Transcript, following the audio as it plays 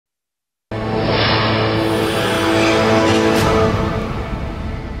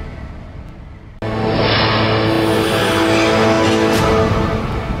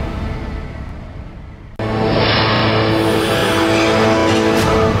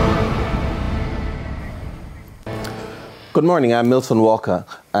Good morning, I'm Milton Walker,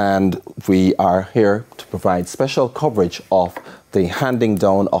 and we are here to provide special coverage of the handing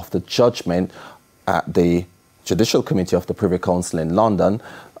down of the judgment at the Judicial Committee of the Privy Council in London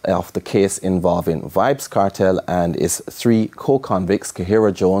of the case involving Vybz Kartel and his 3 co-convicts,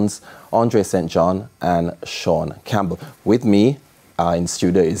 Kahira Jones, Andre St. John, and Sean Campbell. With me in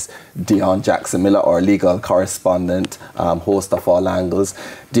studio is Dion Jackson Miller, our legal correspondent, host of All Angles.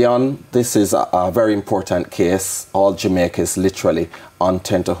 Dion, this is a very important case. All Jamaica is literally on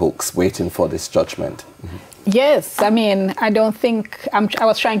tenterhooks waiting for this judgment. Yes, I mean, I don't think, I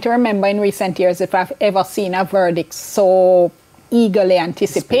was trying to remember in recent years if I've ever seen a verdict so eagerly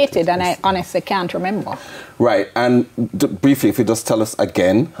anticipated, and I honestly can't remember. Right, and briefly, if you just tell us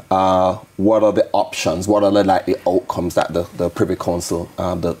again, what are the options, what are the likely outcomes that the Privy Council,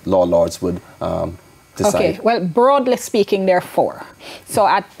 the law lords would decide? Okay, well, broadly speaking, there are 4. So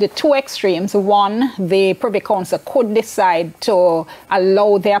at the 2 extremes, one, the Privy Council could decide to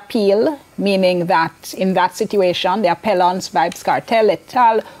allow the appeal, meaning that in that situation, the appellants, Vybz Kartel et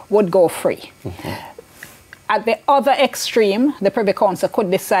al., would go free. At the other extreme, the Privy Council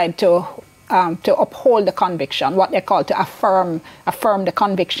could decide to uphold the conviction, what they call to affirm the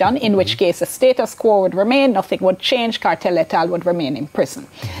conviction, in which case the status quo would remain, nothing would change, Kartel et al. Would remain in prison.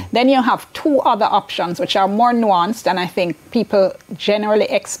 Then you have 2 other options which are more nuanced, and I think people generally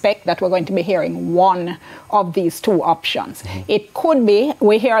expect that we're going to be hearing one of these 2 options. It could be,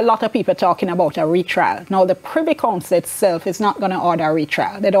 we hear a lot of people talking about a retrial. Now the Privy Council itself is not going to order a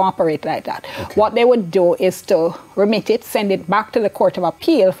retrial. They don't operate like that. What they would do is to remit it, send it back to the Court of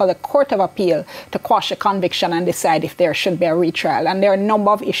Appeal for the Court of Appeal to quash a conviction and decide if there should be a retrial. And there are a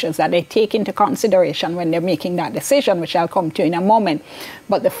number of issues that they take into consideration when they're making that decision, which I'll come to in a moment.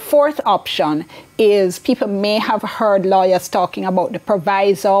 But the 4th option is, people may have heard lawyers talking about the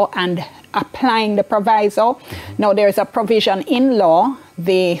proviso and applying the proviso. Now, there's a provision in law,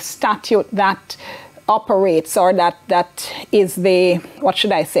 the statute that operates, or that is the, what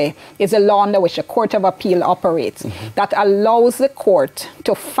should I say, is a law under which a Court of Appeal operates, that allows the court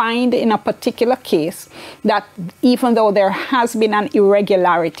to find in a particular case that even though there has been an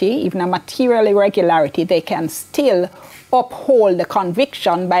irregularity, even a material irregularity, they can still uphold the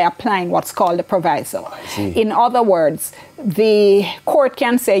conviction by applying what's called the proviso. In other words, the court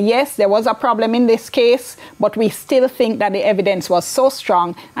can say, yes, there was a problem in this case, but we still think that the evidence was so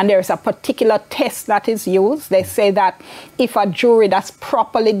strong, and there's a particular test that is used. They say that if a jury that's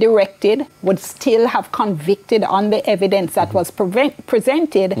properly directed would still have convicted on the evidence that was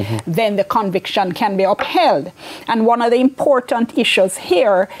presented, then the conviction can be upheld. And one of the important issues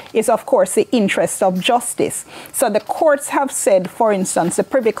here is, of course, the interest of justice. So the courts have said, for instance, the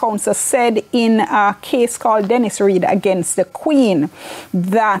Privy Council said in a case called Dennis Reed against the Queen,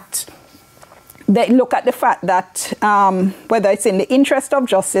 that they look at the fact that whether it's in the interest of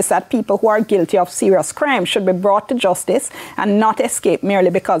justice that people who are guilty of serious crime should be brought to justice and not escape merely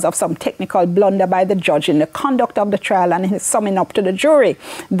because of some technical blunder by the judge in the conduct of the trial and his summing up to the jury.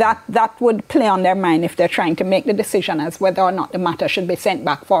 That would play on their mind if they're trying to make the decision as whether or not the matter should be sent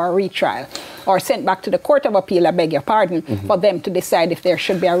back for a retrial, or sent back to the Court of Appeal, I beg your pardon, for them to decide if there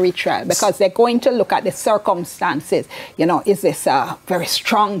should be a retrial, because they're going to look at the circumstances. You know, is this a very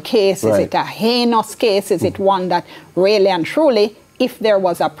strong case? Is it a heinous case? Is it one that really and truly, if there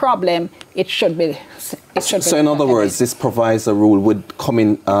was a problem, it should be... So in other words, this proviso rule would come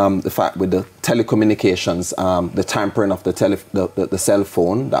in the fact with the telecommunications, the tampering of the cell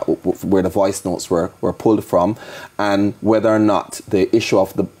phone, where the voice notes were pulled from, and whether or not the issue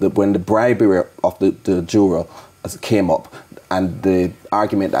of when the bribery of the juror came up, and the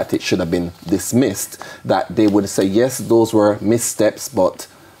argument that it should have been dismissed, that they would say, yes, those were missteps, but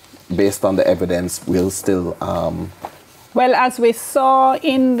based on the evidence, we'll still... Well, as we saw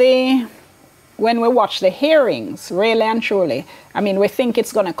when we watch the hearings, really and truly, I mean, we think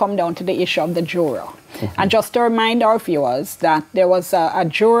it's going to come down to the issue of the juror. And just to remind our viewers that there was a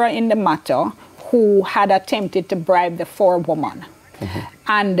juror in the matter who had attempted to bribe the forewoman.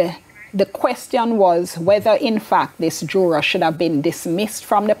 And the question was whether, in fact, this juror should have been dismissed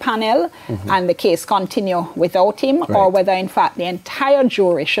from the panel and the case continue without him, or whether, in fact, the entire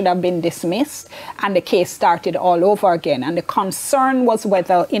jury should have been dismissed and the case started all over again. And the concern was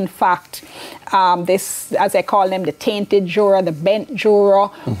whether, in fact, this, as I call them, the tainted juror, the bent juror,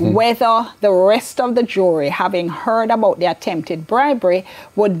 whether the rest of the jury, having heard about the attempted bribery,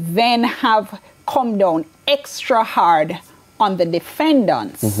 would then have come down extra hard on the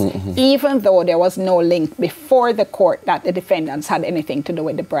defendants, even though there was no link before the court that the defendants had anything to do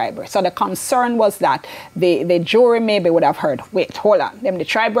with the bribery. So the concern was that the jury maybe would have heard, wait, hold on, them they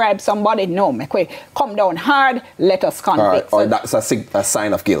try bribe somebody? No, make we come down hard, let us convict. Or that's a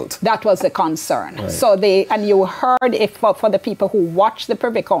sign of guilt. That was the concern. Right. So and you heard if for the people who watched the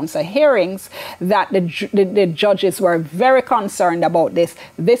Privy Council hearings that the judges were very concerned about this.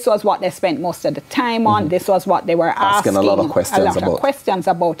 This was what they spent most of the time on. This was what they were asking a lot of questions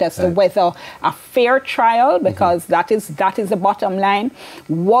about as to whether a fair trial, because that is the bottom line,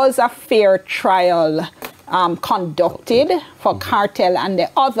 was a fair trial conducted for Kartel and the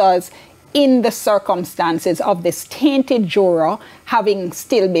others in the circumstances of this tainted juror having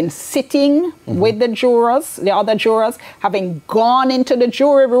still been sitting with the jurors, the other jurors, having gone into the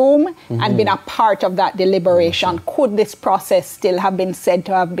jury room and been a part of that deliberation. Could this process still have been said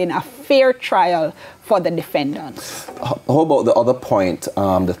to have been a fair trial for the defendants? How about the other point,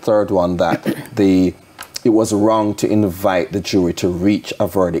 the third one, that it was wrong to invite the jury to reach a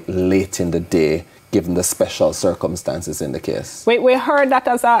verdict late in the day, given the special circumstances in the case? We heard that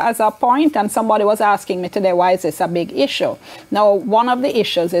as a point, and somebody was asking me today, why is this a big issue? Now, one of the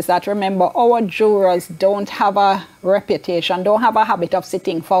issues is that, remember, our jurors don't have a reputation, don't have a habit of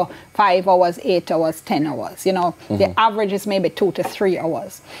sitting for 5 hours, 8 hours, 10 hours. You know, the average is maybe 2 to 3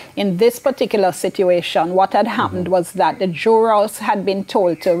 hours. In this particular situation, what had happened was that the jurors had been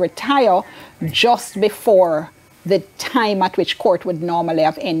told to retire just before the time at which court would normally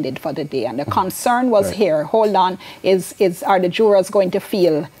have ended for the day. And the concern was here, hold on, are the jurors going to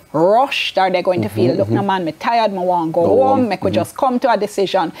feel rushed? Are they going to feel, look, no man, me tired, me want to go home, me could just come to a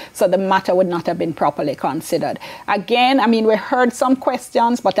decision? So the matter would not have been properly considered. Again, I mean, we heard some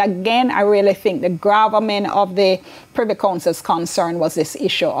questions, but again, I really think the gravamen of the Privy Council's concern was this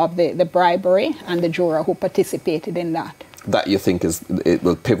issue of the bribery and the juror who participated in that. That you think it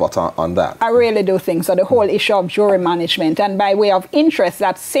will pivot on that? I really do think so. The whole issue of jury management, and by way of interest,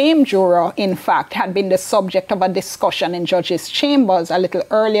 that same juror, in fact, had been the subject of a discussion in judges' chambers a little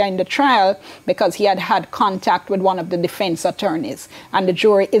earlier in the trial because he had had contact with one of the defense attorneys, and the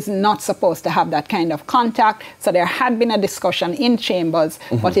jury is not supposed to have that kind of contact. So there had been a discussion in chambers,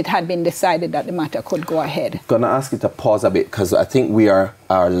 but it had been decided that the matter could go ahead. I'm going to ask you to pause a bit because I think we are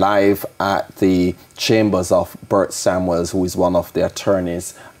live at the chambers of Bert Samuels, who is one of the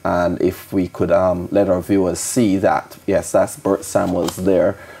attorneys, and if we could let our viewers see that, yes, that's Bert Samuels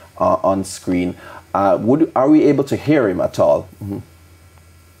there on screen. Are we able to hear him at all?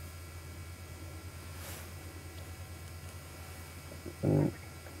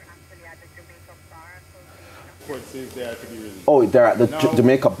 Oh, they're at the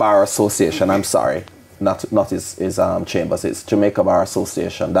Jamaica Bar Association. I'm sorry. Not his chambers, it's Jamaica Bar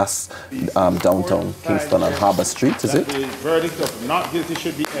Association. That's downtown Kingston on Harbour Street, is it? The verdict of not guilty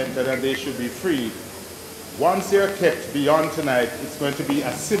should be entered and they should be freed. Once they're kept beyond tonight, it's going to be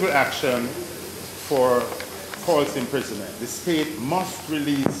a civil action for false imprisonment. The state must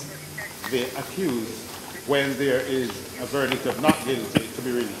release the accused when there is a verdict of not guilty to be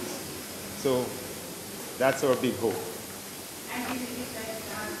released. So that's our big hope.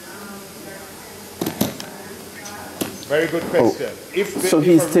 Very good question. So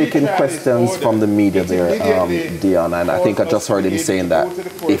he's taking questions from the media there, Dion, and I think I just heard him saying that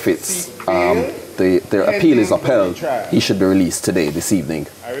if it's their appeal is upheld, he should be released today, this evening.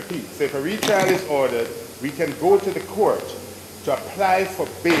 I repeat, so if a retrial is ordered, we can go to the court to apply for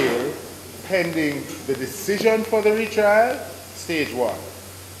bail pending the decision for the retrial, stage 1.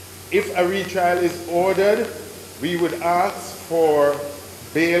 If a retrial is ordered, we would ask for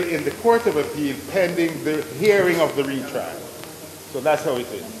bail in the Court of Appeal pending the hearing of the retrial. So that's how it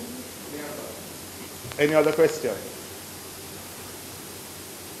is. Any other question?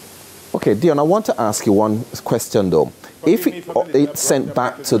 Okay, Dion, I want to ask you one question though. If it's sent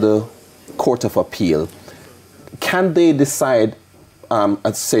back to the Court of Appeal, can they decide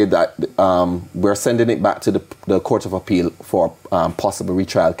and say that we're sending it back to the Court of Appeal for possible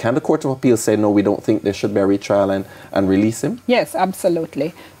retrial? Can the Court of Appeal say, no, we don't think there should be a retrial and release him? Yes,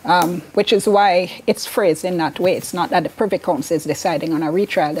 absolutely. Which is why it's phrased in that way. It's not that the Privy Council is deciding on a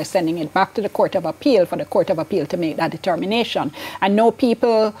retrial. They're sending it back to the Court of Appeal for the Court of Appeal to make that determination. I know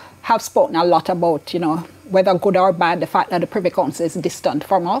people have spoken a lot about, you know, whether good or bad, the fact that the Privy Council is distant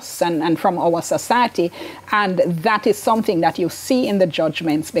from us and from our society. And that is something that you see in the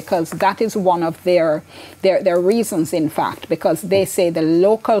judgments, because that is one of their reasons, in fact, because they say the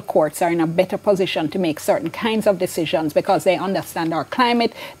local courts are in a better position to make certain kinds of decisions because they understand our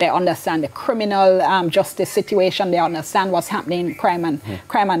climate, they understand the criminal justice situation, they understand what's happening in crime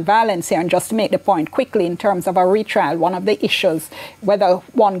and violence here. And just to make the point quickly, in terms of a retrial, one of the issues, whether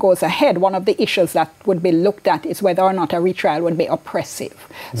one goes ahead, one of the issues that would be looked at is whether or not a retrial would be oppressive.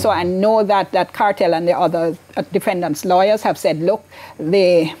 So I know that Kartel and the other defendants' lawyers have said, look,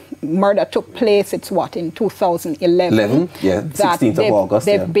 the murder took place, it's what, in 2011? Yeah, 16th of August.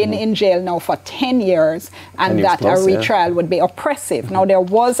 They've been in jail now for 10 years, and 10 years that plus, a retrial would be oppressive. Now, there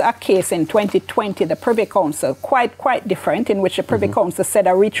was a case in 2020, the Privy Council, quite different, in which the Privy Council said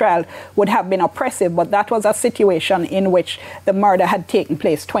a retrial would have been oppressive, but that was a situation in which the murder had taken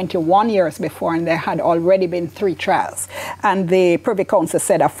place 21 years before, and there had already been 3 trials. And the Privy Council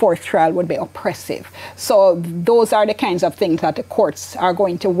said a 4th trial would be oppressive. So those are the kinds of things that the courts are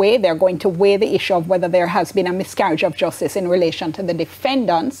going to weigh. They're going to weigh the issue of whether there has been a miscarriage of justice in relation to the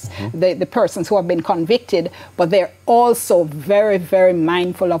defendants, the persons who have been convicted, but they're also very, very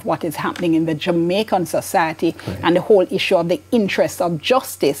mindful of what is happening in the Jamaican society and the whole issue of the interest of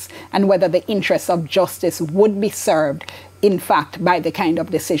justice and whether the interest of justice would be served, in fact, by the kind of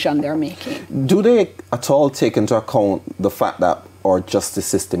decision they're making. Do they at all take into account the fact that our justice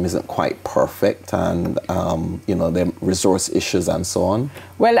system isn't quite perfect and, you know, the resource issues and so on?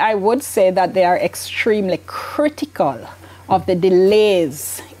 Well, I would say that they are extremely critical of the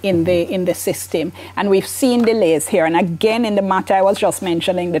delays in the system. And we've seen delays here. And again, in the matter I was just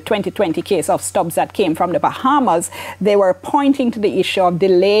mentioning, the 2020 case of Stubbs that came from the Bahamas, they were pointing to the issue of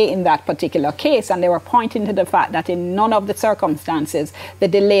delay in that particular case. And they were pointing to the fact that in none of the circumstances, the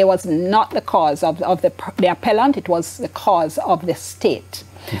delay was not the cause of the appellant, it was the cause of the state.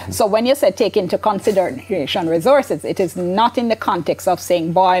 So when you say take into consideration resources, it is not in the context of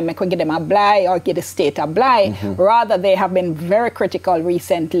saying, boy, make we give them a bly or give the state a bly. Rather, they have been very critical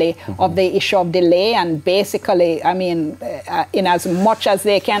recently of the issue of delay, and basically, I mean, in as much as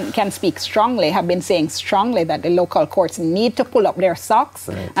they can speak strongly, have been saying strongly that the local courts need to pull up their socks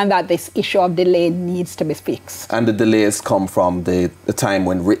and that this issue of delay needs to be fixed. And the delays come from the time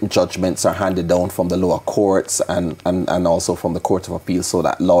when written judgments are handed down from the lower courts and also from the Court of Appeal, so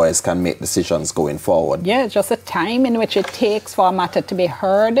that lawyers can make decisions going forward. Yeah, just the time in which it takes for a matter to be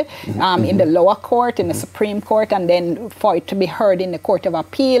heard in the lower court, in the Supreme Court, and then for it to be heard in the Court of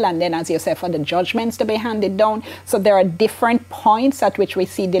Appeal, and then, as you said, for the judgments to be handed down. So there are different points at which we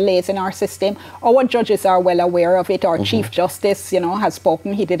see delays in our system. Our judges are well aware of it. Our Chief Justice, you know, has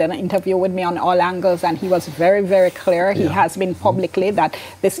spoken. He did an interview with me on All Angles, and he was very, very clear. He has been publicly that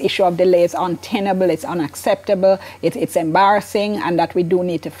this issue of delay is untenable, it's unacceptable, it's embarrassing, and that we do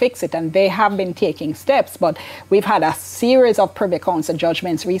need to fix it, and they have been taking steps. But we've had a series of Privy Council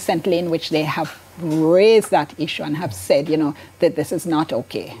judgments recently in which they have raised that issue and have said, you know, that this is not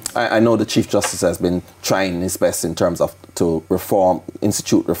okay. I know the Chief Justice has been trying his best in terms of to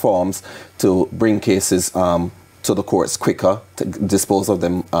institute reforms to bring cases to the courts quicker, to dispose of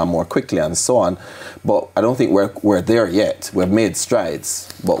them more quickly and so on. But I don't think we're there yet. We've made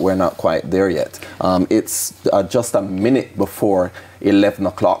strides, but we're not quite there yet. It's just a minute before 11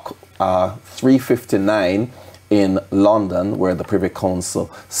 o'clock, 3:59 in London, where the Privy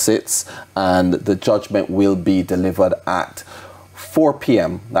Council sits, and the judgment will be delivered at 4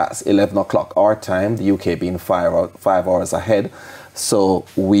 p.m. That's 11 o'clock our time, the UK being 5 hours ahead. So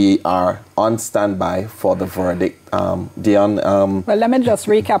we are on standby for the verdict. Dion? Well, let me just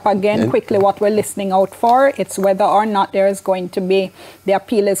recap again quickly what we're listening out for. It's whether or not there is going to be, the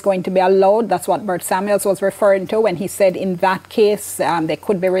appeal is going to be allowed. That's what Bert Samuels was referring to when he said in that case they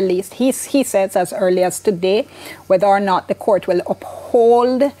could be released. He says as early as today whether or not the court will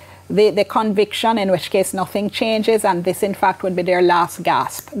uphold the conviction, in which case nothing changes, and this in fact would be their last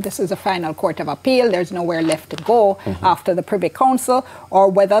gasp. This is a final Court of Appeal. There's nowhere left to go after the Privy Council, or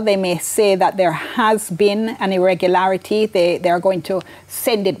whether they may say that there has been an irregularity. They are going to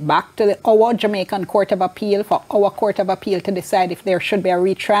send it back to our Jamaican Court of Appeal for our Court of Appeal to decide if there should be a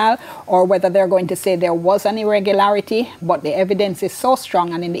retrial, or whether they're going to say there was an irregularity, but the evidence is so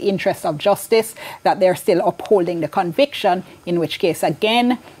strong and in the interest of justice that they're still upholding the conviction, in which case,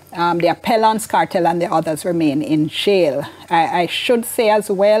 again, the appellants, Kartel, and the others remain in jail. I should say as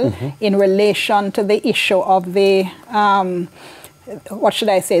well, in relation to the issue of the, what should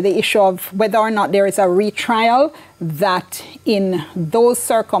I say, the issue of whether or not there is a retrial, that in those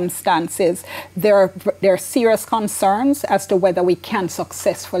circumstances, there are serious concerns as to whether we can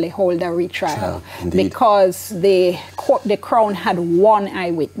successfully hold a retrial. Because the Crown had one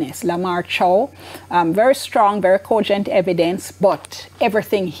eyewitness, Lamar Chow, very strong, very cogent evidence, but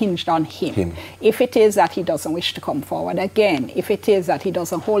everything hinged on him. If it is that he doesn't wish to come forward again, if it is that he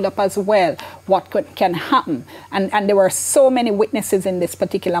doesn't hold up as well, what can happen? And there were so many witnesses in this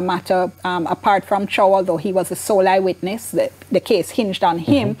particular matter, apart from Chow, although he was the sole eyewitness, the case hinged on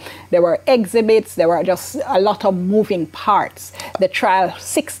him. There were exhibits, there were just a lot of moving parts. The trial,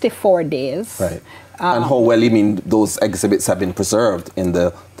 64 days. Right. And how well, you mean, those exhibits have been preserved in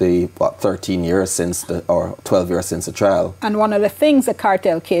the 13 years since or 12 years since the trial? And one of the things the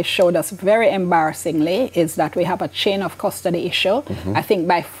cartel case showed us very embarrassingly is that we have a chain of custody issue. I think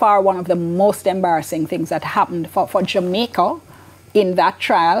by far one of the most embarrassing things that happened for Jamaica in that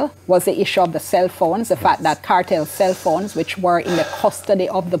trial was the issue of the cell phones, the fact that cartel cell phones, which were in the custody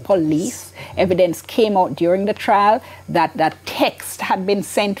of the police, evidence came out during the trial that text had been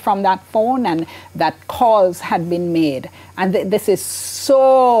sent from that phone and that calls had been made. And this is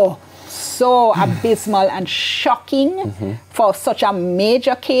so abysmal and shocking for such a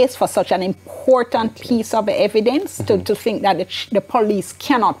major case, for such an important piece of evidence, to think that the police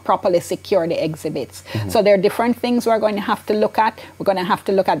cannot properly secure the exhibits. So there are different things we're going to have to look at. We're going to have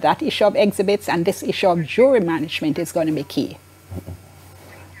to look at that issue of exhibits, and this issue of jury management is going to be key.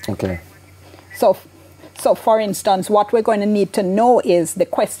 Okay. So, for instance, what we're going to need to know is the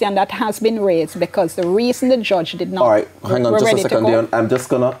question that has been raised, because the reason the judge did not... All right, hang on just a second, Dion. I'm just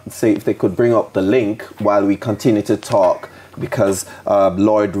going to say if they could bring up the link while we continue to talk, because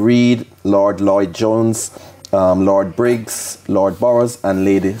Lord Reed, Lord Lloyd Jones, Lord Briggs, Lord Burroughs, and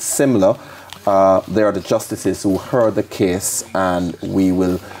Lady Simler, they are the justices who heard the case, and we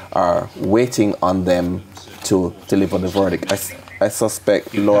are waiting on them to deliver the verdict. I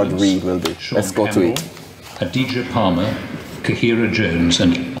suspect Lord Reed will be. Let's go to it. Adidja Palmer, Kahira Jones,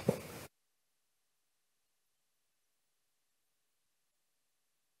 and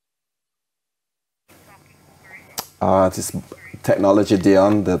this technology,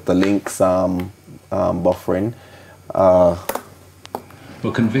 Dion, the links buffering.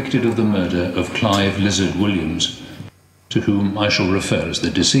 Were convicted of the murder of Clive Lizard Williams, to whom I shall refer as the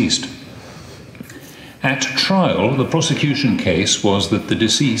deceased. At trial, the prosecution case was that the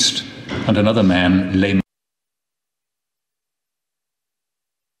deceased and another man lay.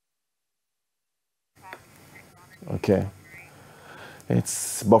 Okay.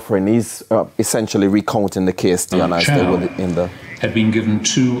 It's buffering. He's essentially recounting the case, Dion, as they would in the... had been given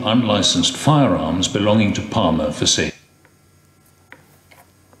 2 unlicensed firearms belonging to Palmer for sale.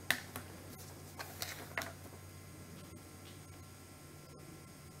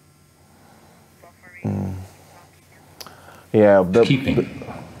 Yeah, keeping.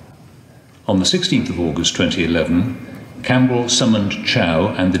 On the 16th of August 2011, Campbell summoned Chow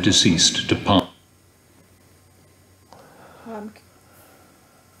and the deceased to Palmer's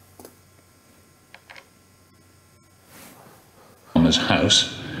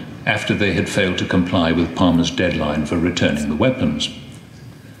house after they had failed to comply with Palmer's deadline for returning the weapons.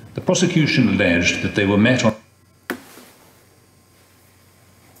 The prosecution alleged that they were met on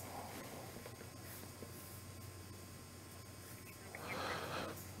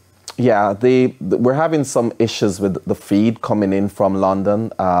Yeah, we're having some issues with the feed coming in from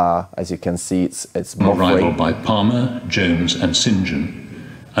London. As you can see, it's buffering. Arrival by Palmer, Jones, and St. John,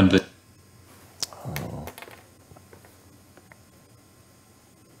 and the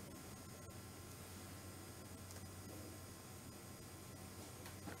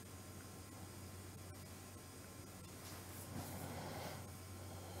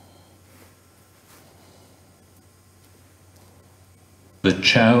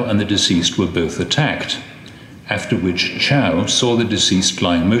Chow and the deceased were both attacked, after which Chow saw the deceased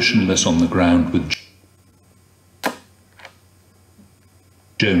lying motionless on the ground with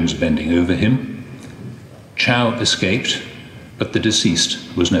Jones bending over him. Chow escaped, but the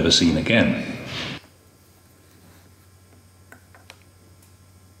deceased was never seen again.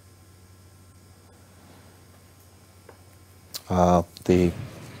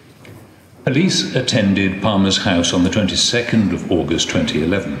 Police attended Palmer's house on the 22nd of August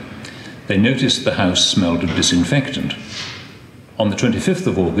 2011. They noticed the house smelled of disinfectant. On the 25th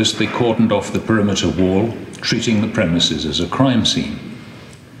of August, they cordoned off the perimeter wall, treating the premises as a crime scene.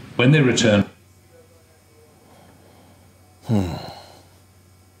 When they returned on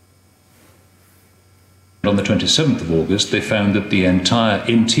the 27th of August, they found that the entire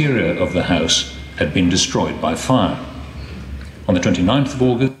interior of the house had been destroyed by fire. On the 29th of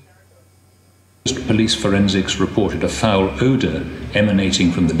August, police forensics reported a foul odour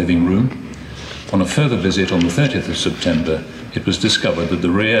emanating from the living room. On a further visit on the 30th of September, it was discovered that the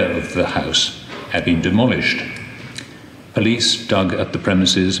rear of the house had been demolished. Police dug at the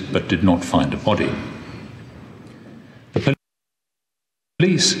premises but did not find a body. The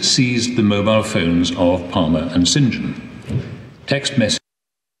police seized the mobile phones of Palmer and St. John. Text messages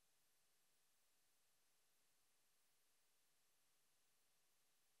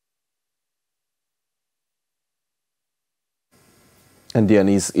and Dion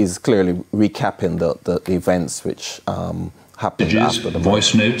is clearly recapping the events which happened after the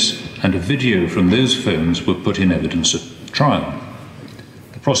voice notes and a video from those phones were put in evidence at trial.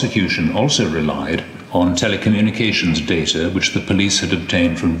 The prosecution also relied on telecommunications data which the police had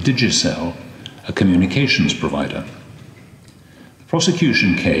obtained from Digicel, a communications provider. The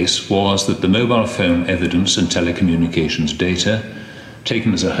prosecution case was that the mobile phone evidence and telecommunications data,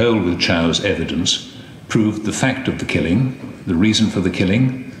 taken as a whole with Chow's evidence, proved the fact of the killing, the reason for the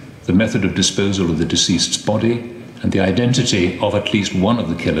killing, the method of disposal of the deceased's body, and the identity of at least one of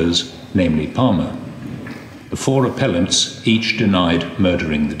the killers, namely Palmer. The four appellants each denied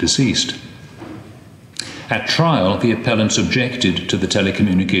murdering the deceased. At trial, the appellants objected to the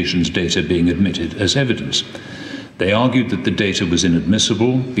telecommunications data being admitted as evidence. They argued that the data was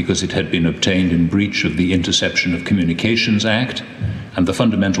inadmissible because it had been obtained in breach of the Interception of Communications Act and the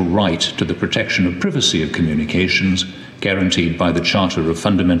fundamental right to the protection of privacy of communications guaranteed by the Charter of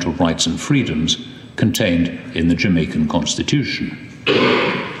Fundamental Rights and Freedoms contained in the Jamaican Constitution.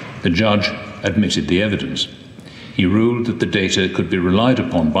 The judge admitted the evidence. He ruled that the data could be relied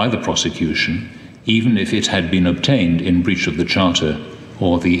upon by the prosecution even if it had been obtained in breach of the Charter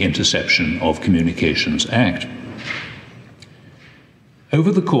or the Interception of Communications Act.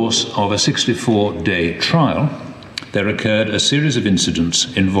 Over the course of a 64-day trial, there occurred a series of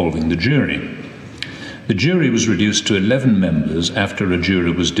incidents involving the jury. The jury was reduced to 11 members after a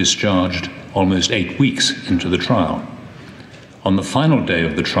juror was discharged almost 8 weeks into the trial. On the final day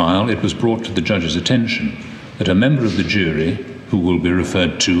of the trial, it was brought to the judge's attention that a member of the jury, who will be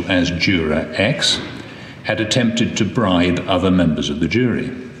referred to as Juror X, had attempted to bribe other members of the jury.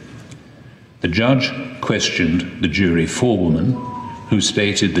 The judge questioned the jury forewoman, who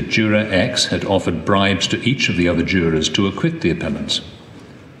stated that Juror X had offered bribes to each of the other jurors to acquit the appellants.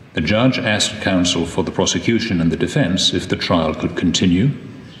 The judge asked counsel for the prosecution and the defense if the trial could continue.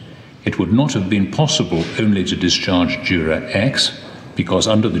 It would not have been possible only to discharge Juror X, because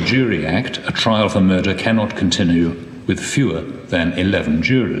under the Jury Act, a trial for murder cannot continue with fewer than 11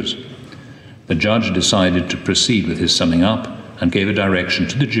 jurors. The judge decided to proceed with his summing up and gave a direction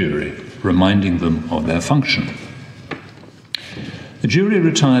to the jury, reminding them of their function. The jury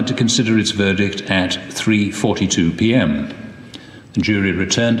retired to consider its verdict at 3:42 p.m. The jury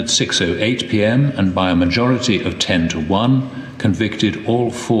returned at 6:08 p.m. and by a majority of 10 to 1 convicted all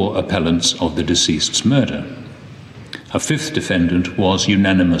four appellants of the deceased's murder. A fifth defendant was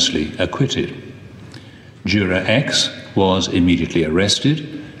unanimously acquitted. Juror X was immediately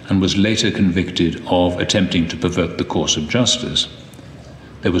arrested and was later convicted of attempting to pervert the course of justice.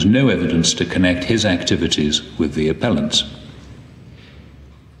 There was no evidence to connect his activities with the appellants.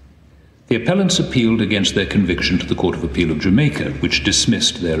 The appellants appealed against their conviction to the Court of Appeal of Jamaica, which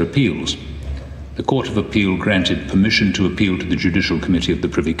dismissed their appeals. The Court of Appeal granted permission to appeal to the Judicial Committee of the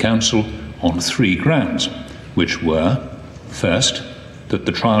Privy Council on 3 grounds, which were, first, that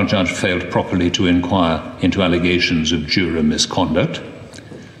the trial judge failed properly to inquire into allegations of juror misconduct.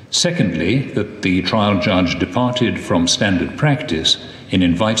 Secondly, that the trial judge departed from standard practice in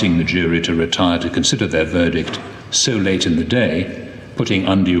inviting the jury to retire to consider their verdict so late in the day, putting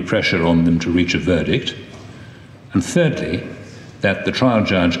undue pressure on them to reach a verdict. And thirdly, that the trial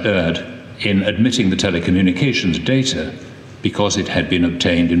judge erred in admitting the telecommunications data because it had been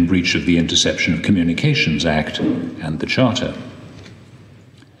obtained in breach of the Interception of Communications Act and the Charter.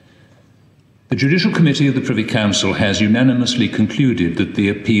 The Judicial Committee of the Privy Council has unanimously concluded that the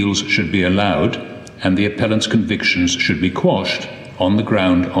appeals should be allowed and the appellant's convictions should be quashed on the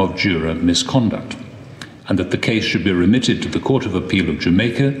ground of juror misconduct, and that the case should be remitted to the Court of Appeal of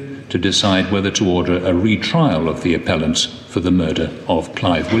Jamaica to decide whether to order a retrial of the appellants for the murder of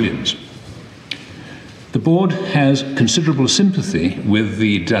Clive Williams. The Board has considerable sympathy with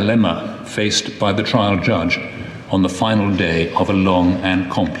the dilemma faced by the trial judge on the final day of a long and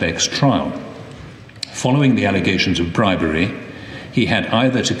complex trial. Following the allegations of bribery, he had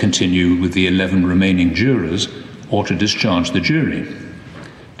either to continue with the 11 remaining jurors or to discharge the jury.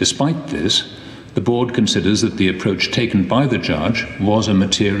 Despite this, the Board considers that the approach taken by the judge was a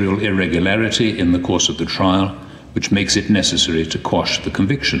material irregularity in the course of the trial, which makes it necessary to quash the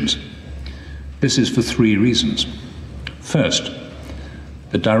convictions. This is for three reasons. First,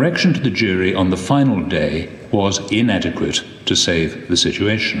 the direction to the jury on the final day was inadequate to save the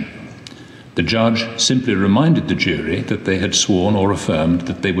situation. The judge simply reminded the jury that they had sworn or affirmed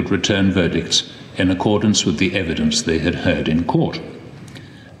that they would return verdicts in accordance with the evidence they had heard in court.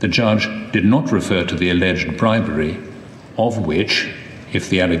 The judge did not refer to the alleged bribery, of which, if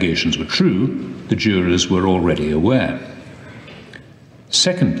the allegations were true, the jurors were already aware.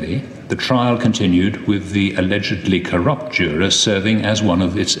 Secondly, the trial continued with the allegedly corrupt juror serving as one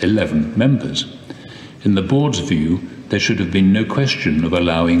of its 11 members. In the board's view, there should have been no question of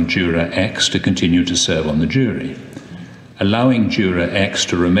allowing juror X to continue to serve on the jury. Allowing juror X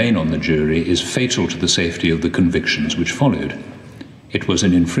to remain on the jury is fatal to the safety of the convictions which followed. It was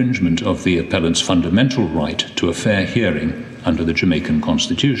an infringement of the appellant's fundamental right to a fair hearing under the Jamaican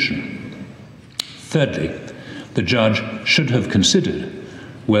Constitution. Thirdly, the judge should have considered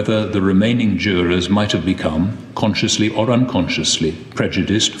whether the remaining jurors might have become, consciously or unconsciously,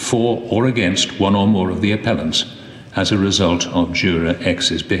 prejudiced for or against one or more of the appellants as a result of juror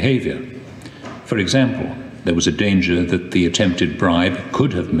X's behavior. For example, there was a danger that the attempted bribe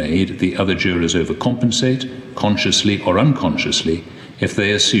could have made the other jurors overcompensate, consciously or unconsciously, if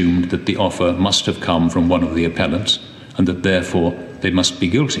they assumed that the offer must have come from one of the appellants and that therefore they must be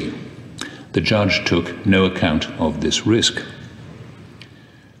guilty. The judge took no account of this risk.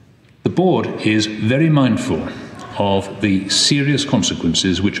 The board is very mindful of the serious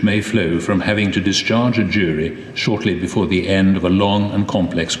consequences which may flow from having to discharge a jury shortly before the end of a long and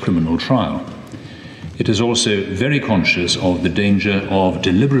complex criminal trial. It is also very conscious of the danger of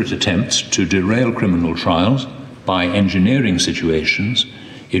deliberate attempts to derail criminal trials by engineering situations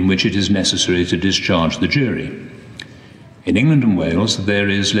in which it is necessary to discharge the jury. In England and Wales, there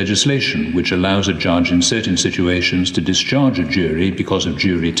is legislation which allows a judge in certain situations to discharge a jury because of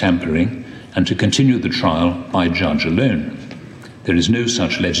jury tampering and to continue the trial by judge alone. There is no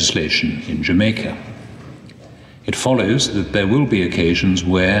such legislation in Jamaica. It follows that there will be occasions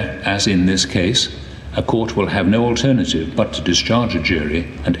where, as in this case, a court will have no alternative but to discharge a jury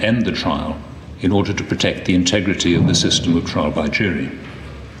and end the trial in order to protect the integrity of the system of trial by jury.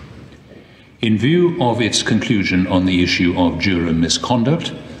 In view of its conclusion on the issue of juror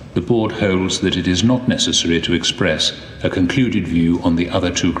misconduct, the board holds that it is not necessary to express a concluded view on the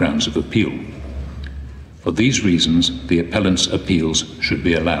other two grounds of appeal. For these reasons, the appellant's appeals should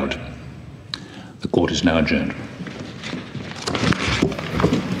be allowed. The court is now adjourned.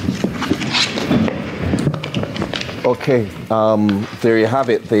 Okay, there you have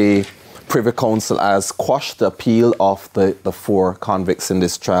it. The Privy Council has quashed the appeal of the four convicts in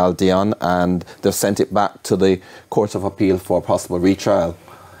this trial, Dion, and they've sent it back to the Court of Appeal for a possible retrial.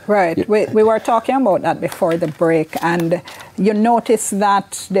 Right. We were talking about that before the break, and you notice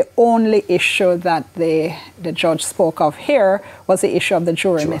that the only issue that the judge spoke of here was the issue of the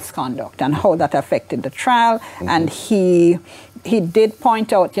jury misconduct and how that affected the trial. Mm-hmm. And he did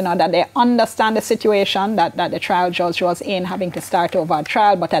point out, that they understand the situation, that the trial judge was in having to start over a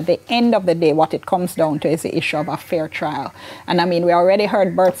trial, but at the end of the day, what it comes down to is the issue of a fair trial. And I mean, we already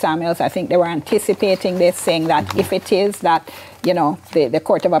heard Bert Samuels, I think they were anticipating this, saying that if it is that, the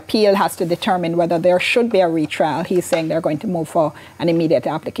Court of Appeal has to determine whether there should be a retrial, he's saying they're going to move for an immediate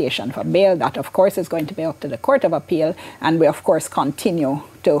application for bail. That, of course, is going to be up to the Court of Appeal, and we, of course, continue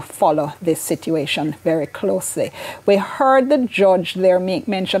to follow this situation very closely. We heard the judge there make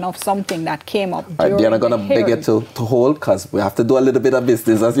mention of something that came up during the hearing. I'm going to beg you to hold, because we have to do a little bit of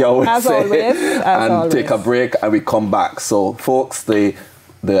business, as you always say. And take a break, and we come back. So, folks, the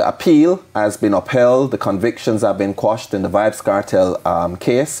appeal has been upheld, the convictions have been quashed in the Vybz Kartel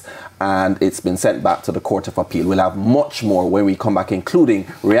case, and it's been sent back to the Court of Appeal. We'll have much more when we come back, including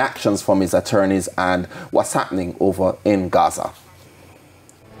reactions from his attorneys and what's happening over in Gaza.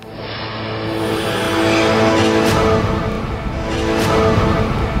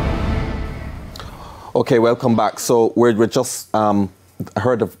 Okay, welcome back. So we're just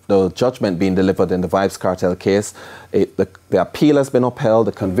heard of the judgment being delivered in the Vybz Kartel case. The appeal has been upheld,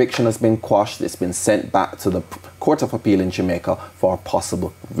 the conviction has been quashed, it's been sent back to the Court of Appeal in Jamaica for a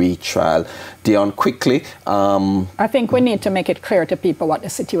possible retrial. Dion, quickly. I think we need to make it clear to people what the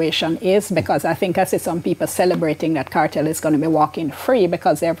situation is, because I think I see some people celebrating that Kartel is going to be walking free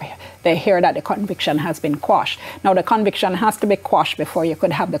because they hear that the conviction has been quashed. Now, the conviction has to be quashed before you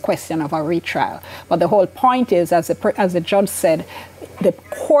could have the question of a retrial. But the whole point is, as the judge said, the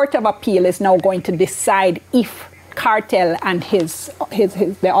Court of Appeal is now going to decide if Kartel and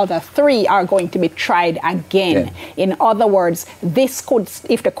the other three are going to be tried again. Yeah. In other words, this could,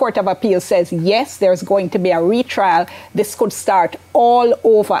 if the Court of Appeal says yes, there's going to be a retrial, this could start all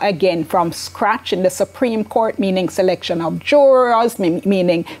over again from scratch in the Supreme Court, meaning selection of jurors,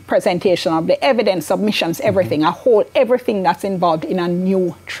 meaning presentation of the evidence, submissions, everything, everything that's involved in a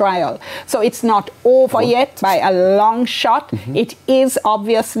new trial. So it's not over yet by a long shot. It is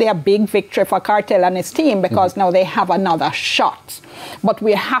obviously a big victory for Kartel and his team because now they have another shot. But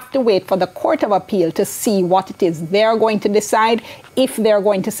we have to wait for the Court of Appeal to see what it is they're going to decide, if they're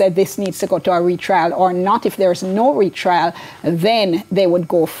going to say this needs to go to a retrial or not. If there's no retrial, then they would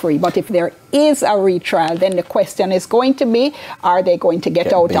go free. But if there is a retrial, then the question is going to be, are they going to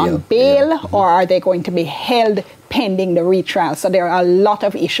get out on bail or are they going to be held pending the retrial? So there are a lot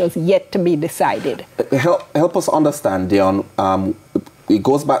of issues yet to be decided. Help us understand, Dion. It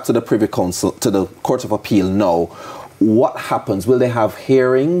goes back to the Privy Council, to the Court of Appeal now. What happens? Will they have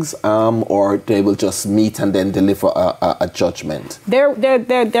hearings or they will just meet and then deliver a judgment? They're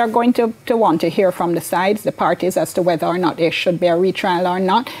going to want to hear from the sides, the parties, as to whether or not there should be a retrial or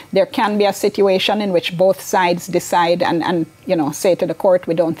not. There can be a situation in which both sides decide and say to the court,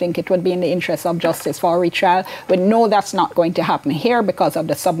 we don't think it would be in the interest of justice for a retrial. We know that's not going to happen here because of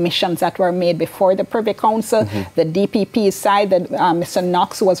the submissions that were made before the Privy Council. The DPP side, Mr.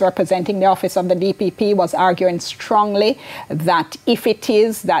 Knox, who was representing the office of the DPP, was arguing strongly that if it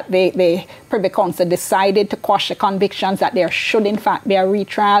is that the Privy Council decided to quash the convictions, that there should in fact be a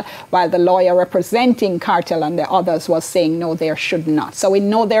retrial, while the lawyer representing Kartel and the others was saying no, there should not. So we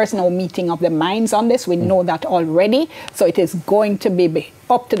know there's no meeting of the minds on this. We know that already. So it is going to be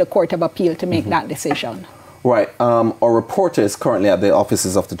up to the Court of Appeal to make that decision. Right. Our reporter is currently at the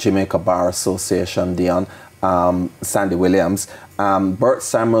offices of the Jamaica Bar Association, Dion. Sandy Williams. Bert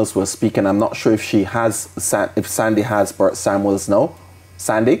Samuels was speaking. I'm not sure if if Sandy has Bert Samuels now.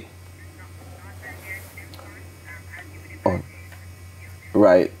 Sandy? Oh,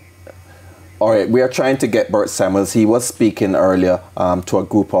 right. All right, we are trying to get Bert Samuels. He was speaking earlier to a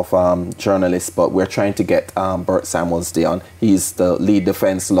group of journalists, but we're trying to get Bert Samuels, Dion. He's the lead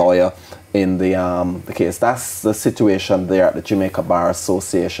defense lawyer in the case. That's the situation there at the Jamaica Bar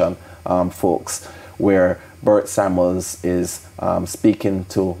Association, folks, where Bert Samuels is speaking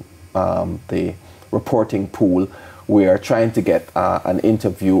to the reporting pool. We are trying to get an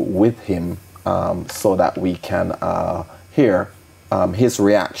interview with him so that we can hear his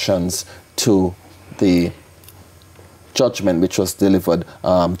reactions to the judgment which was delivered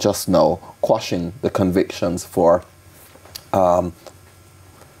just now, quashing the convictions for Vybz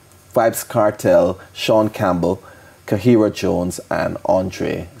Kartel, Sean Campbell, Kahira Jones and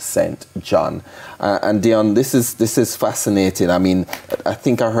Andre St. John. And Dion, this is fascinating. I mean, I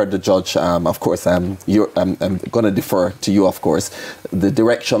think I heard the judge, of course, I'm going to defer to you, of course. The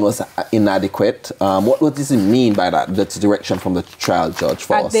direction was inadequate. What does it mean by that, the direction from the trial judge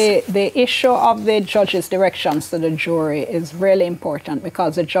for us? The issue of the judge's directions to the jury is really important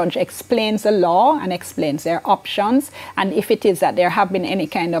because the judge explains the law and explains their options. And if it is that there have been any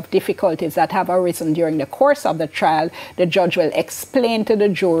kind of difficulties that have arisen during the course of the trial, the judge will explain to the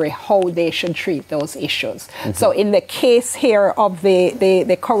jury how they should treat those issues. So in the case here of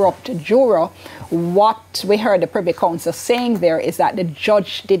the corrupt juror, what we heard the Privy Council saying there is that the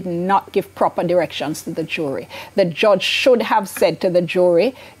judge did not give proper directions to the jury. The judge should have said to the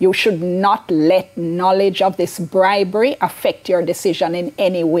jury, you should not let knowledge of this bribery affect your decision in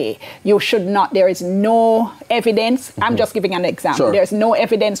any way. You should not, there is no evidence. I'm just giving an example. Sure. There's no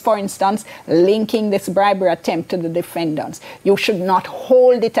evidence, for instance, linking this bribery attempt to the defendants. You should not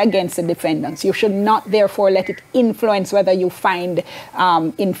hold it against the defendants. You should not, therefore, let it influence whether you find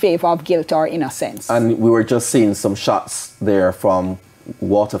in favor of guilt or innocence. And we were just seeing some shots there from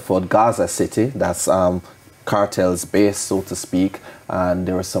Waterford, Gaza City. That's Kartel's base, so to speak. And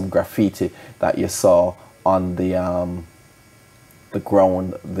there was some graffiti that you saw on the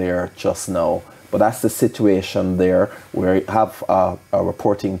ground there just now. But that's the situation there. We have a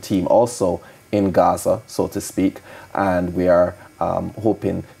reporting team also in Gaza, so to speak. And we are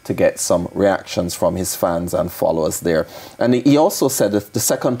hoping to get some reactions from his fans and followers there. And he also said that the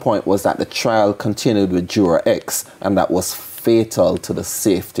second point was that the trial continued with Juror X, and that was fatal to the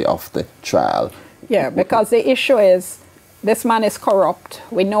safety of the trial. Yeah, because the issue is, This man is corrupt.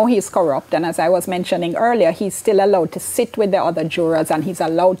 We know he's corrupt. And as I was mentioning earlier, he's still allowed to sit with the other jurors and he's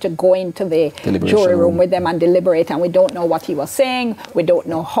allowed to go into the jury room with them and deliberate. And we don't know what he was saying. We don't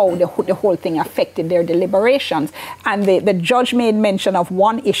know how the whole thing affected their deliberations. And the judge made mention of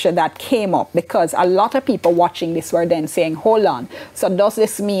one issue that came up because a lot of people watching this were then saying, hold on. So does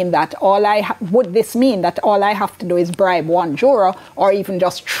this mean that would this mean that all I have to do is bribe one juror or even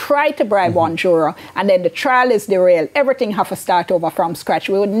just try to bribe one juror and then the trial is derailed? Everything have to start over from scratch.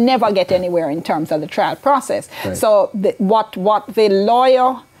 We would never get anywhere in terms of the trial process. Right. So what the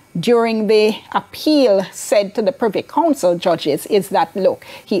lawyer during the appeal said to the Privy Council judges is that, look,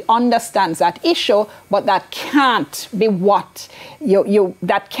 he understands that issue, but that can't be what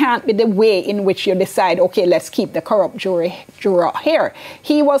that can't be the way in which you decide, okay, let's keep the corrupt juror here.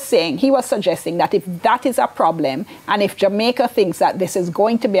 He was suggesting that if that is a problem, and if Jamaica thinks that this is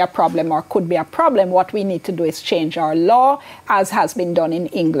going to be a problem or could be a problem, what we need to do is change our law, as has been done in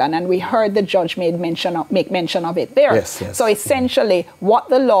England. And we heard the judge make mention of it there. Yes, yes. So essentially, what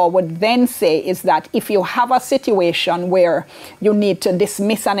the law would then say is that if you have a situation where you need to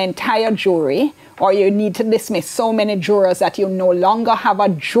dismiss an entire jury, or you need to dismiss so many jurors that you no longer have a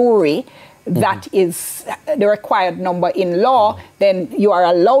jury that is the required number in law, then you are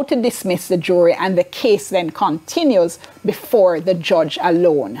allowed to dismiss the jury and the case then continues before the judge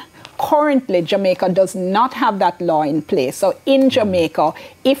alone. Currently, Jamaica does not have that law in place. So in Jamaica,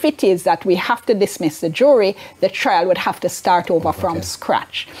 if it is that we have to dismiss the jury, the trial would have to start over from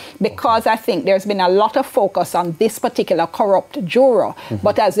scratch. Because I think there's been a lot of focus on this particular corrupt juror.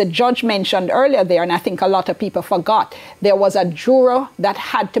 But as the judge mentioned earlier there, and I think a lot of people forgot, there was a juror that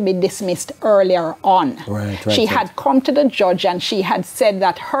had to be dismissed earlier on. She had come to the judge and she had said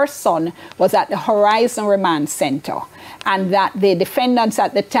that her son was at the Horizon Remand Center, and that the defendants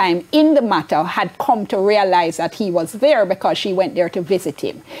at the time in the matter had come to realize that he was there because she went there to visit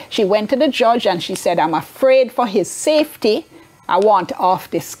him. She went to the judge and she said, I'm afraid for his safety, I want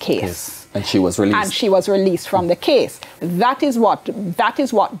off this case. Yes. And she was released. And she was released from the case. That is what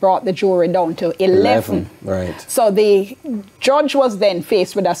brought the jury down to 11. Right. So the judge was then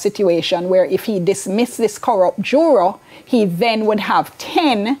faced with a situation where if he dismissed this corrupt juror, he then would have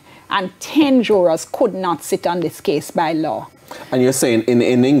 10, and 10 jurors could not sit on this case by law. And you're saying in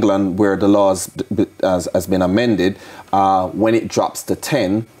England, where the law has been amended, when it drops to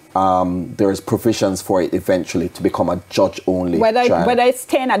 10, there is provisions for it eventually to become a judge-only trial. Whether it's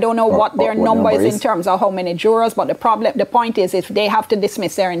 10, I don't know what their number is in terms of how many jurors, but the point is if they have to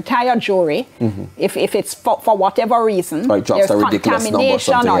dismiss their entire jury, if it's for whatever reason, there's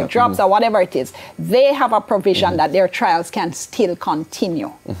contamination or drops or whatever it is, they have a provision that their trials can still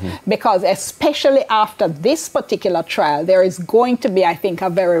continue. Because especially after this particular trial, there is going to be, I think, a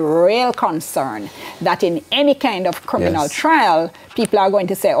very real concern that in any kind of criminal trial, people are going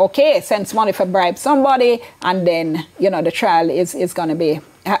to say, okay, send money for bribe somebody, and then the trial is going to be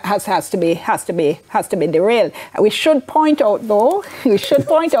has to be derailed. We should point out though,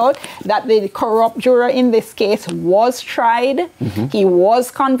 that the corrupt juror in this case was tried. He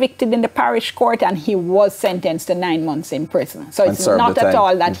was convicted in the parish court and he was sentenced to 9 months in prison. So it's not at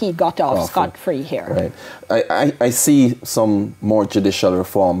all that he got off scot-free here. Right. I see some more judicial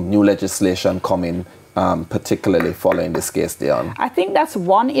reform, new legislation coming, particularly following this case, Dion. I think that's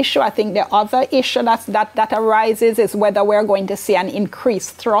one issue. I think the other issue that arises is whether we're going to see an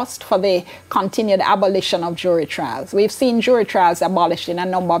increased thrust for the continued abolition of jury trials. We've seen jury trials abolished in a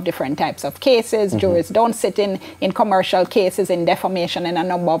number of different types of cases. Juries don't sit in commercial cases, in defamation, and a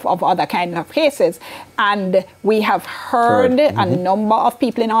number of other kinds of cases. And we have heard a number of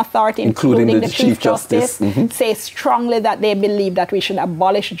people in authority, including the Chief Justice, say strongly that they believe that we should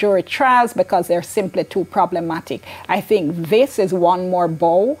abolish jury trials because they're simply too problematic. I think this is one more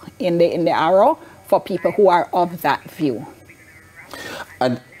bow in the arrow for people who are of that view.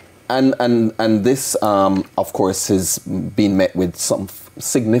 And this, of course, has been met with some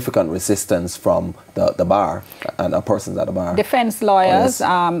significant resistance from the bar and persons at the bar. Defense lawyers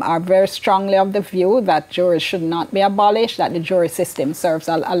are very strongly of the view that juries should not be abolished, that the jury system serves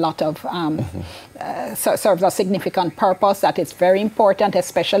a lot of serves a significant purpose, that it's very important,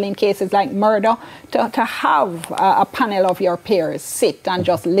 especially in cases like murder, to have a panel of your peers sit and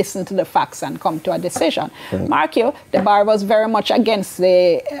just listen to the facts and come to a decision. Mark you, the bar was very much against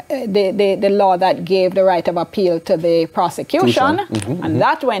the law that gave the right of appeal to the prosecution, and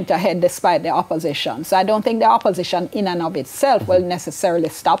that went ahead despite the opposition. So I don't think the opposition in and of itself will necessarily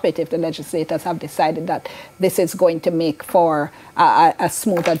stop it if the legislators have decided that this is going to make for a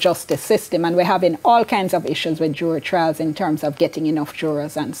smoother justice system. And we're having all kinds of issues with jury trials in terms of getting enough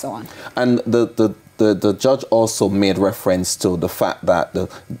jurors and so on. And the the judge also made reference to the fact that the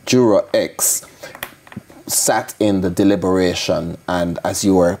juror X sat in the deliberation, and as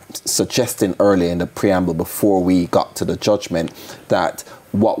you were suggesting earlier in the preamble before we got to the judgment, that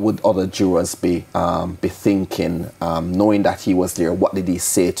what would other jurors be thinking, knowing that he was there? What did he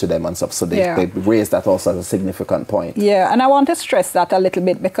say to them and stuff? So they raised that also as a significant point. Yeah, and I want to stress that a little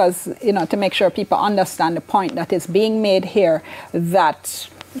bit because, you know, to make sure people understand the point that is being made here, that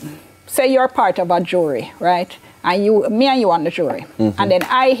say you're part of a jury, right? And me and you on the jury. And then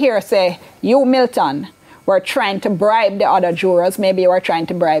I hear say, you, Milton, were trying to bribe the other jurors, maybe you were trying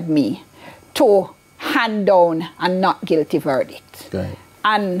to bribe me, to hand down a not guilty verdict. Right.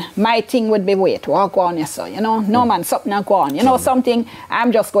 And my thing would be, wait, what go on here, so, you know? No, man, something not go on. You know something?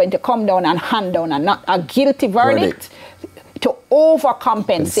 I'm just going to come down and hand down and not a guilty verdict. To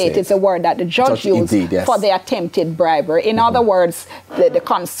overcompensate is a word that the judge used for the attempted bribery. In other words, the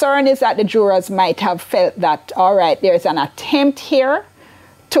concern is that the jurors might have felt that, all right, there's an attempt here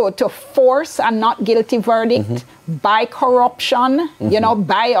to force a not guilty verdict by corruption, you know,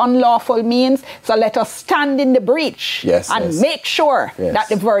 by unlawful means. So let us stand in the breach and make sure that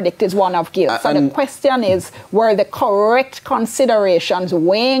the verdict is one of guilt. So the question is, were the correct considerations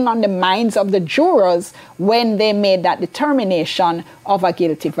weighing on the minds of the jurors when they made that determination of a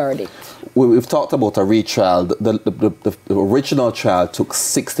guilty verdict? We've talked about a retrial. The original trial took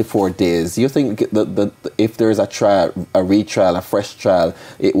 64 days. Do you think if there is a trial, a retrial, a fresh trial,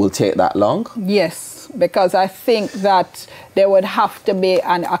 it will take that long? Yes, because I think that there would have to be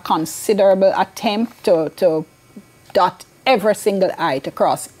a considerable attempt to dot every single I, to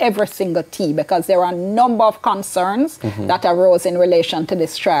cross every single T, because there are a number of concerns that arose in relation to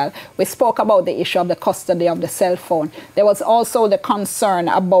this trial. We spoke about the issue of the custody of the cell phone. There was also the concern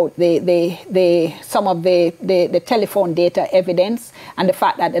about some of the telephone data evidence and the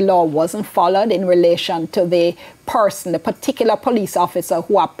fact that the law wasn't followed in relation to the person, the particular police officer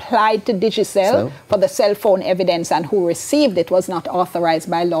who applied to Digicel for the cell phone evidence and who received it was not authorized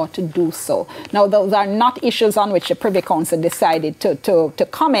by law to do so. Now, those are not issues on which the Privy Council decided to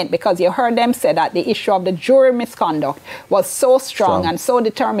comment, because you heard them say that the issue of the jury misconduct was so strong and so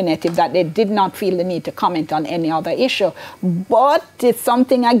determinative that they did not feel the need to comment on any other issue. But it's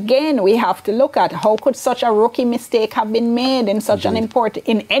something, again, we have to look at. How could such a rookie mistake have been made in such an important,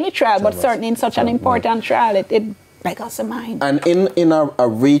 in any trial, but certainly in such an important trial? It beggars the mind. And in a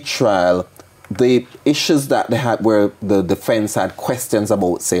retrial, the issues that they had where the defense had questions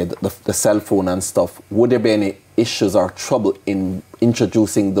about, say, the cell phone and stuff, would there be any issues or trouble in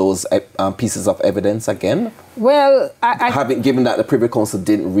introducing those pieces of evidence again? Well, given that the Privy Council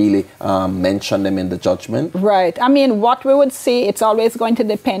didn't really mention them in the judgment? Right. I mean, what we would see, it's always going to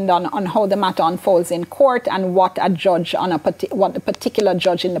depend on how the matter unfolds in court and what a judge what the particular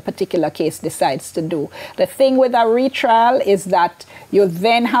judge in the particular case decides to do. The thing with a retrial is that you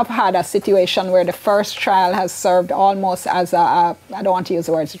then have had a situation where the first trial has served almost as I don't want to use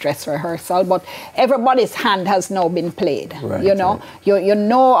the words dress rehearsal, but everybody's hand has now been played. Right, you know, you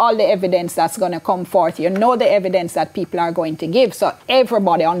know all the evidence that's going to come forth. You know the evidence that people are going to give. So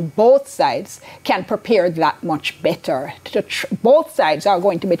everybody on both sides can prepare that much better. Both sides are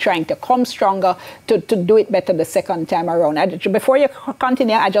going to be trying to come stronger to do it better the second time around. Before you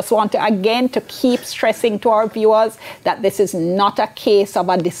continue, I just want to again to keep stressing to our viewers that this is not a case of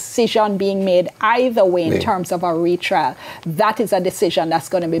a decision being made either way in terms of a retrial. That is a decision that's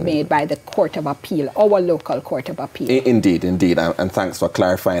going to be made by the Court of Appeal, our local Court of Appeal. Indeed, indeed. And thanks for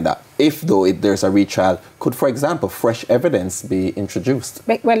clarifying that. If there's a retrial, could, for example, fresh evidence be introduced?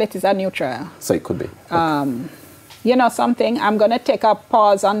 Well, it is a new trial. So it could be. You know something? I'm going to take a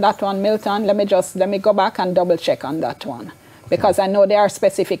pause on that one, Milton. Let me go back and double check on that one. Because I know there are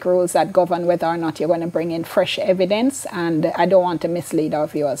specific rules that govern whether or not you're going to bring in fresh evidence, and I don't want to mislead our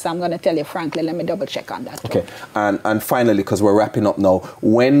viewers. So I'm going to tell you frankly, let me double check on that. Okay, and finally, because we're wrapping up now,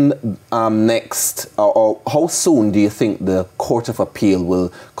 when next, or how soon do you think the Court of Appeal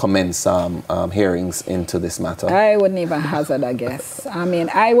will commence hearings into this matter? I wouldn't even hazard a guess. I mean,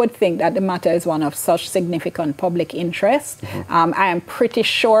 I would think that the matter is one of such significant public interest. I am pretty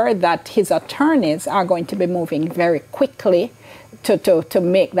sure that his attorneys are going to be moving very quickly to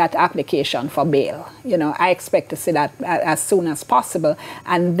make that application for bail. You know, I expect to see that as soon as possible.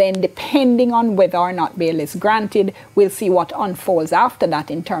 And then depending on whether or not bail is granted, we'll see what unfolds after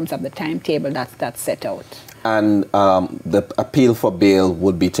that in terms of the timetable that's set out. And the appeal for bail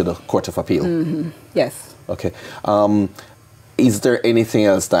would be to the Court of Appeal? Yes. Okay. Is there anything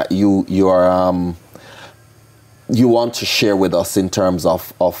else that you want to share with us in terms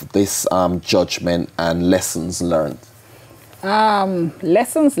of this judgment and lessons learned?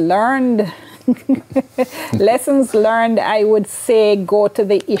 Lessons learned, Lessons learned, I would say, go to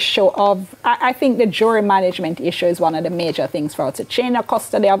the issue of, I think the jury management issue is one of the major things for us. A chain of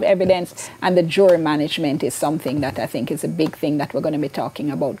custody of evidence, and the jury management is something that I think is a big thing that we're going to be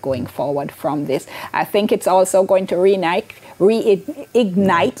talking about going forward from this. I think it's also going to reignite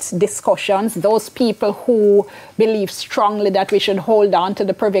discussions. Those people who believe strongly that we should hold on to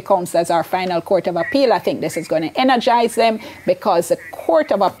the Privy Council as our final court of appeal, I think this is going to energize them, because the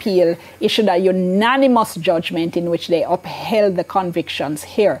Court of Appeal issued a unanimous judgment in which they upheld the convictions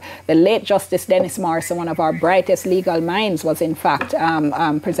here. The late Justice Dennis Morrison, one of our brightest legal minds, was in fact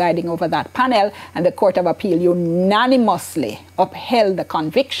presiding over that panel, and the Court of Appeal unanimously upheld the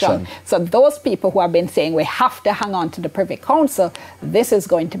conviction. So those people who have been saying we have to hang on to the Privy Council, this is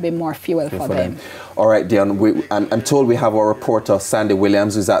going to be more fuel for them. All right, Dion, I'm told we have our reporter, Sandy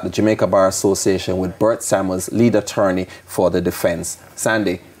Williams, who's at the Jamaica Bar Association with Bert Samuels, lead attorney for the defense.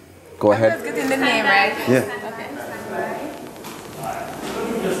 Sandy, go ahead. I'm just getting the name right. Yeah.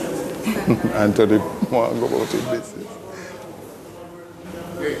 Okay. Anthony, want to go about it, this is.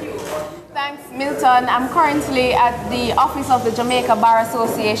 Thanks, Milton. I'm currently at the office of the Jamaica Bar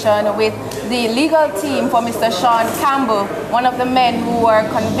Association with the legal team for Mr. Sean Campbell, one of the men who were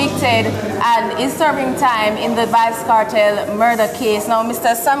convicted and is serving time in the Vybz Kartel murder case. Now,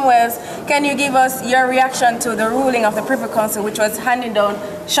 Mr. Samuels, can you give us your reaction to the ruling of the Privy Council, which was handed down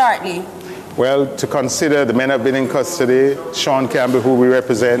shortly? Well, to consider, the men have been in custody. Sean Campbell, who we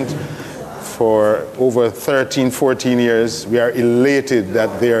represent, for over 13, 14 years. We are elated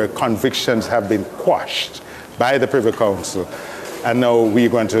that their convictions have been quashed by the Privy Council. And now we're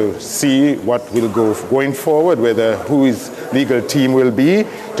going to see what will go going forward, whether who his legal team will be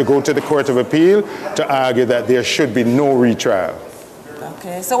to go to the Court of Appeal to argue that there should be no retrial.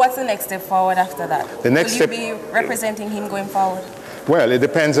 Okay, so what's the next step forward after that? The next will you be representing him going forward? Well, it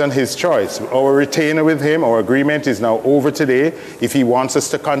depends on his choice. Our retainer with him, our agreement is now over today. If he wants us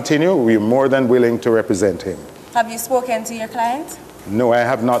to continue, we're more than willing to represent him. Have you spoken to your client? No, I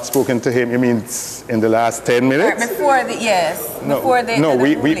have not spoken to him. You mean in the last 10 minutes? Before the, yes. No, before the, no,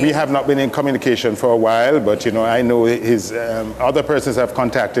 the we have not been in communication for a while, but you know, I know his other persons have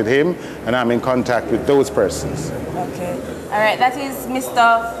contacted him, and I'm in contact with those persons. Okay. All right, that is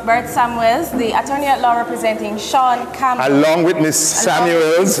Mr. Bert Samuels, the attorney at law representing Sean Campbell. Along with Ms.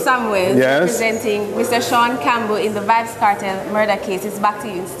 Samuels. Yes. Representing Mr. Sean Campbell in the Vybz Kartel murder case. It's back to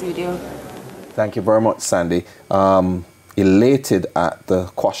you in studio. Thank you very much, Sandy. Elated at the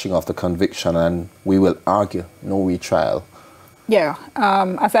quashing of the conviction, and we will argue no retrial. Yeah,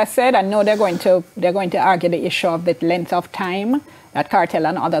 as I said, I know they're going to argue the issue of the length of time that Kartel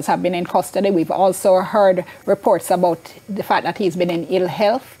and others have been in custody. We've also heard reports about the fact that he's been in ill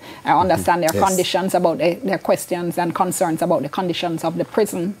health. I understand there are conditions about their questions and concerns about the conditions of the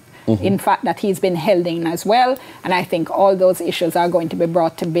prison. In fact, that he's been held in as well. And I think all those issues are going to be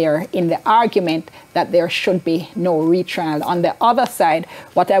brought to bear in the argument that there should be no retrial. On the other side,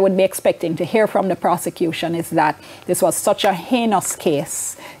 what I would be expecting to hear from the prosecution is that this was such a heinous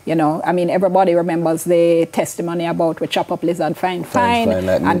case. You know, I mean, everybody remembers the testimony about we chop up lizard fine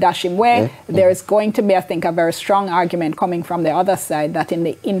and dash him away. There is going to be, I think, a very strong argument coming from the other side that in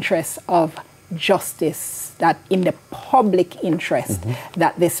the interest of justice, that in the public interest,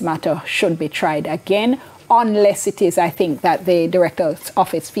 that this matter should be tried again, unless it is, I think, that the director's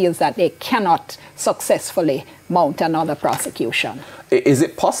office feels that they cannot successfully mount another prosecution. Is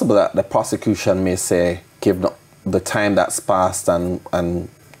it possible that the prosecution may say, given the time that's passed and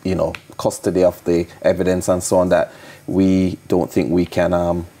you know, custody of the evidence and so on, that we don't think we can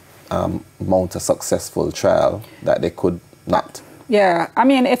mount a successful trial, that they could not? Yeah, I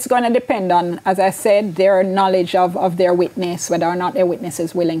mean, it's going to depend on, as I said, their knowledge of their witness, whether or not their witness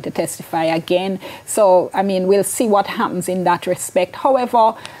is willing to testify again. So, I mean, we'll see what happens in that respect.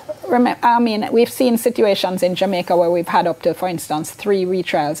 However, I mean, we've seen situations in Jamaica where we've had up to, for instance, three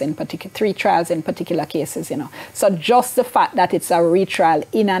trials in particular cases, you know. So just the fact that it's a retrial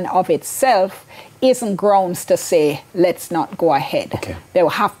in and of itself isn't grounds to say, let's not go ahead. Okay. There will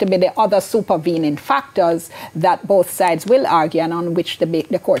have to be the other supervening factors that both sides will argue and on which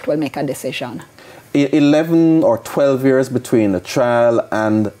the court will make a decision. 11 or 12 years between the trial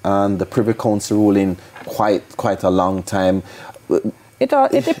and the Privy Council ruling, quite a long time.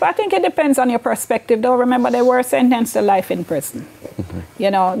 I think it depends on your perspective, though. Remember, they were sentenced to life in prison. You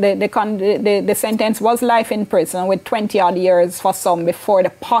know, the sentence was life in prison with 20-odd years for some before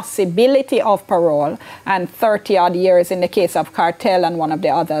the possibility of parole, and 30-odd years in the case of Kartel and one of the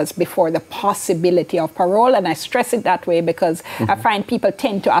others before the possibility of parole. And I stress it that way because I find people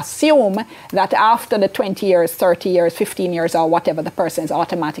tend to assume that after the 20 years, 30 years, 15 years, or whatever, the person is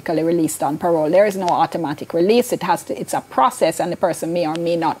automatically released on parole. There is no automatic release. It's a process, and the person may or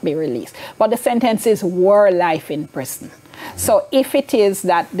may not be released. But the sentences were life in prison. So if it is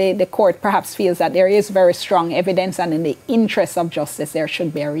that the court perhaps feels that there is very strong evidence and in the interest of justice there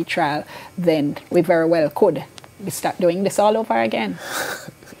should be a retrial, then we very well could start doing this all over again.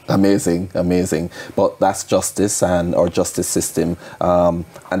 Amazing, amazing. But that's justice and our justice system and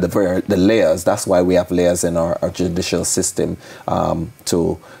the layers. That's why we have layers in our judicial system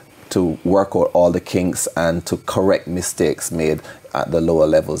to work out all the kinks and to correct mistakes made at the lower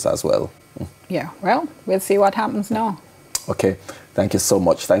levels as well. Yeah, well, we'll see what happens now. Okay, thank you so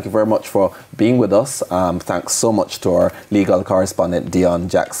much. Thank you very much for being with us. Thanks so much to our legal correspondent, Dion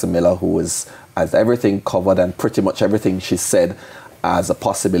Jackson Miller, who has everything covered, and pretty much everything she said as a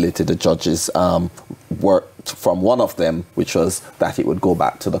possibility the judges worked from one of them, which was that it would go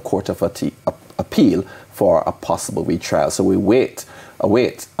back to the Court of Appeal for a possible retrial. So we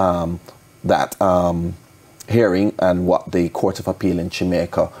await that hearing and what the Court of Appeal in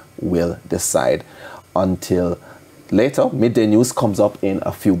Jamaica will decide. Until later, Midday News comes up in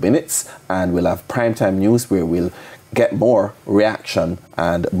a few minutes, and we'll have primetime news where we'll get more reaction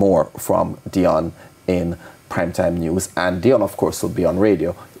and more from Dion in primetime news. And Dion, of course, will be on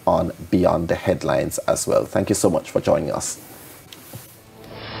radio on Beyond the Headlines as well. Thank you so much for joining us.